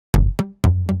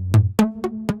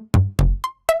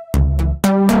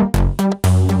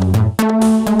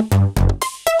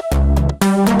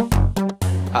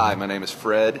My name is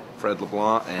Fred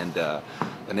LeBlanc, and the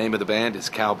name of the band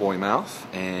is Cowboy Mouth,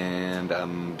 and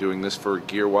I'm doing this for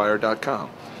GearWire.com.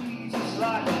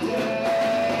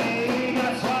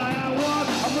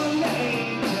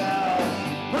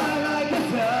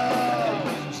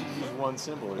 One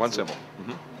cymbal. One cymbal.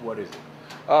 Mm-hmm. What is it?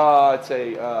 It's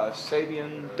a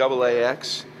Sabian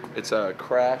AAX. It's a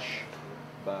crash.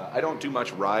 I don't do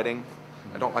much riding.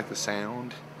 I don't like the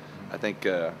sound. I think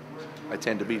I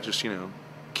tend to be just,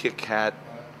 kick hat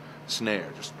snare.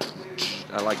 Just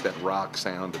I like that rock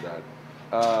sound of that.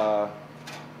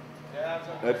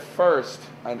 At first,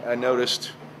 I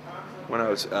noticed when I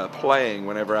was playing,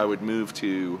 whenever I would move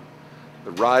to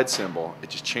the ride cymbal, it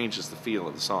just changes the feel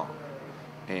of the song.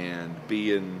 And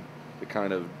being the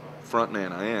kind of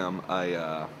frontman I am,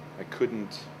 I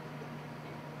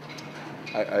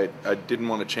didn't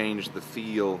want to change the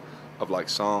feel of like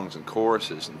songs and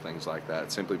choruses and things like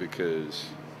that simply because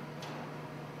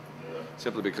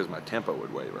my tempo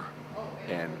would waver,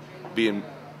 and being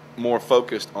more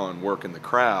focused on working the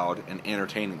crowd and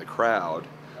entertaining the crowd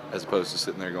as opposed to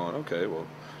sitting there going, okay, well,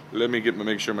 let me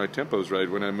make sure my tempo's right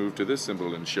when I move to this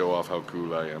cymbal and show off how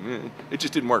cool I am. It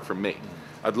just didn't work for me.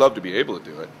 I'd love to be able to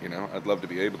do it, I'd love to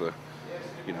be able to,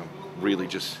 really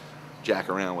just jack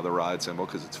around with a ride cymbal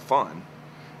because it's fun.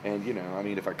 And,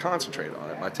 if I concentrate on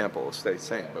it, my tempo will stay the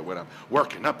same. But when I'm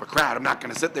working up a crowd, I'm not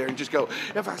going to sit there and just go,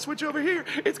 if I switch over here,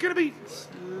 it's going to be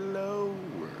slower,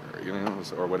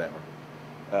 or whatever.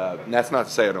 And that's not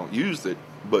to say I don't use it,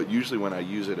 but usually when I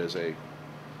use it as a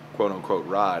quote-unquote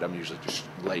ride, I'm usually just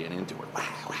laying into it,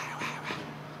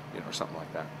 or something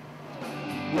like that.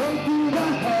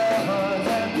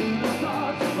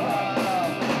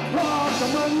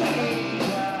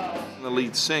 The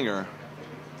lead singer,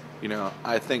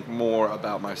 I think more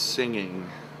about my singing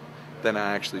than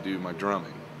I actually do my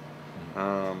drumming.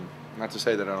 Not to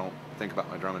say that I don't think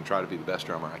about my drumming and try to be the best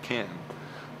drummer I can,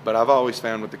 but I've always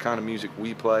found with the kind of music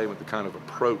we play, with the kind of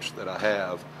approach that I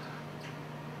have,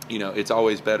 it's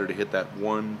always better to hit that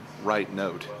one right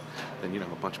note than, a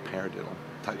bunch of paradiddle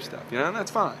type stuff. And that's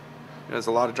fine. There's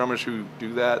a lot of drummers who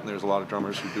do that, and there's a lot of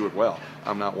drummers who do it well.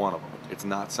 I'm not one of them. It's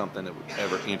not something that would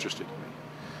ever interested me.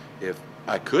 If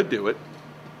I could do it,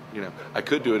 I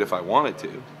could do it if I wanted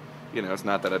to. It's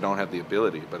not that I don't have the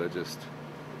ability, but I just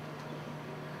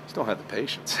don't have the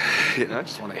patience. I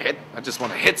just want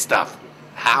to hit stuff.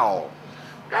 How?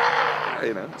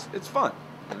 It's fun.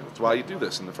 That's why you do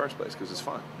this in the first place, because it's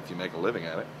fun. If you make a living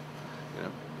at it,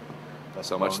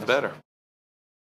 so much the better.